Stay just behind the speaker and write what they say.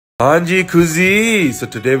Haanji Cuzzy! So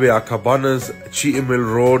today we are Kabana's Cheetham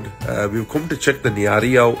Road. We've come to check the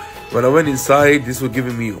Nihari out. When I went inside, this was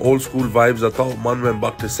giving me old school vibes. I thought man went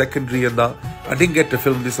back to secondary and that. I didn't get to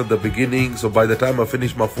film this at the beginning, so by the time I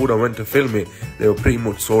finished my food, I went to film it. They were pretty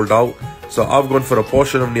much sold out. So I've gone for a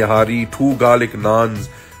portion of Nihari, 2 garlic naans.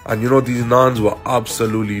 And you know, these naans were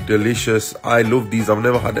absolutely delicious. I love these. I've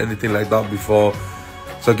never had anything like that before.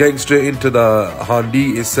 So getting straight into the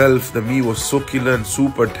handi itself, the meat was succulent,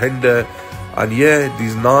 super tender. And yeah,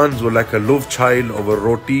 these naans were like a love child of a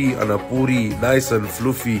roti and a puri, nice and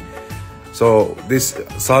fluffy. So this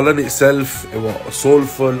salan itself, it was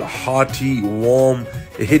soulful, hearty, warm.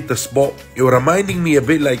 It hit the spot. It was reminding me a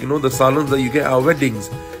bit like, you know, the salans that you get at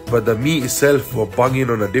weddings. But the meat itself were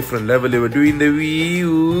banging on a different level. They were doing the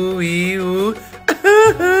wee-oo, wee-oo.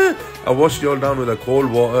 I washed it all down with a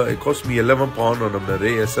cold water. It cost me £11 on them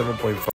today, 7.5.